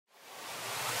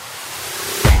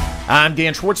I'm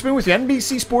Dan Schwartzman with the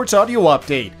NBC Sports Audio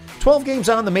Update. 12 games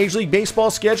on the Major League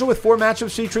Baseball schedule with 4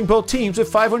 matchups featuring both teams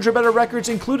with 500 better records,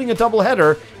 including a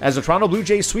doubleheader, as the Toronto Blue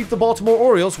Jays sweep the Baltimore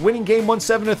Orioles, winning Game 1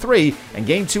 7-3 and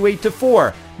Game 2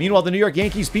 8-4. Meanwhile, the New York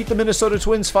Yankees beat the Minnesota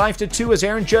Twins 5-2 as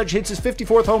Aaron Judge hits his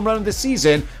 54th home run of the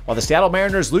season, while the Seattle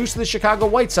Mariners lose to the Chicago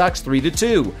White Sox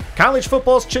 3-2. College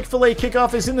football's Chick-fil-A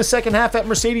kickoff is in the second half at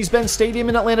Mercedes-Benz Stadium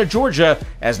in Atlanta, Georgia,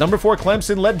 as number 4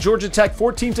 Clemson led Georgia Tech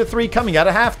 14-3 coming out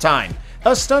of halftime.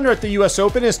 A stunner at the U.S.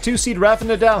 Open as 2-seed Rafa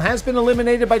Nadal has been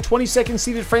eliminated by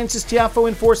 22nd-seeded Frances Tiafoe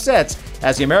in 4 sets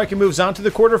as the American moves on to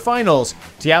the quarterfinals.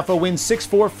 Tiafoe wins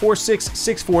 6-4, 4-6,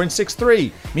 6-4, and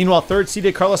 6-3. Meanwhile,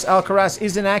 3rd-seeded Carlos Alcaraz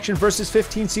is in action versus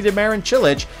 15th-seeded Marin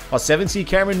Cilic, while 7th-seed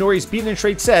Cameron Norrie is beaten in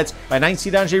straight sets by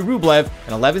 9th-seed Andrei Rublev,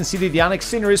 and 11th-seeded Jannik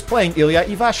Sinner is playing Ilya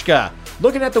Ivashka.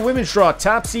 Looking at the women's draw,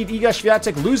 top seed Iga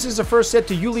Swiatek loses the first set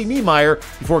to Julie Niemeyer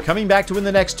before coming back to win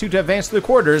the next 2 to advance to the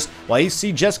quarters, while 8th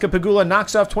seed Jessica Pegula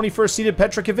knocks off 21st-seeded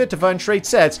Petra Kvitova in straight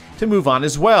sets to move on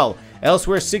as well.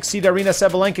 Elsewhere, 6th-seed Arina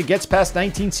Sabalenka gets past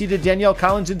 19th-seeded Danielle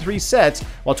Collins in 3 sets,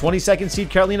 while 22nd-seed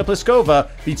Karolina Pliskova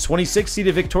beats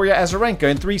 26th-seeded Victoria Azarenka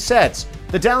in 3 sets.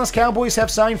 The Dallas Cowboys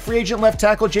have signed free agent left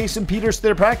tackle Jason Peters to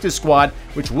their practice squad,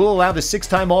 which will allow the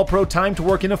 6-time All-Pro time to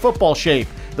work into football shape.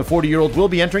 The 40-year-old will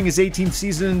be entering his 18th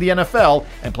season in the NFL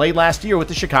and played last year with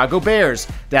the Chicago Bears.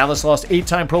 Dallas lost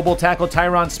 8-time Pro Bowl tackle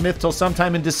Tyron Smith till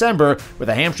sometime in December with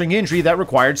a hamstring injury that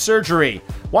required surgery.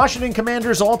 Washington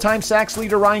Commanders all-time sacks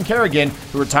leader Ryan Kerrigan,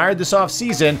 who retired this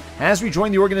offseason, has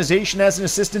rejoined the organization as an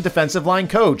assistant defensive line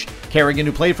coach. Kerrigan,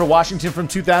 who played for Washington from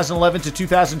 2011 to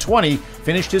 2020,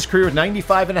 finished his career with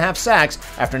 95.5 sacks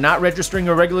after not registering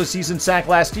a regular season sack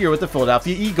last year with the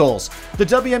Philadelphia Eagles. The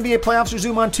WNBA playoffs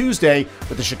resume on Tuesday,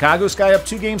 with the Chicago Sky up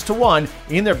 2-1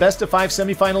 in their best-of-5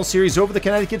 semifinal series over the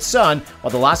Connecticut Sun,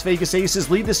 while the Las Vegas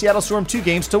Aces lead the Seattle Storm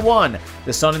 2-1.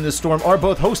 The Sun and the Storm are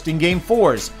both hosting Game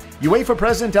 4s. UEFA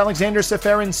President Alexander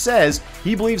Ceferin says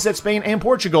he believes that Spain and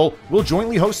Portugal will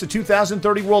jointly host the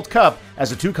 2030 World Cup as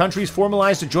the 2 countries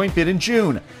formalized a joint bid in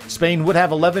June. Spain would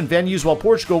have 11 venues while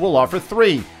Portugal will offer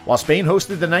 3. While Spain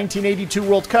hosted the 1982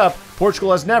 World Cup,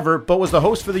 Portugal has never, but was the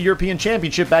host for the European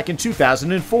Championship back in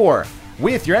 2004.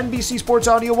 With your NBC Sports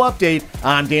Audio Update,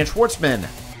 I'm Dan Schwartzman.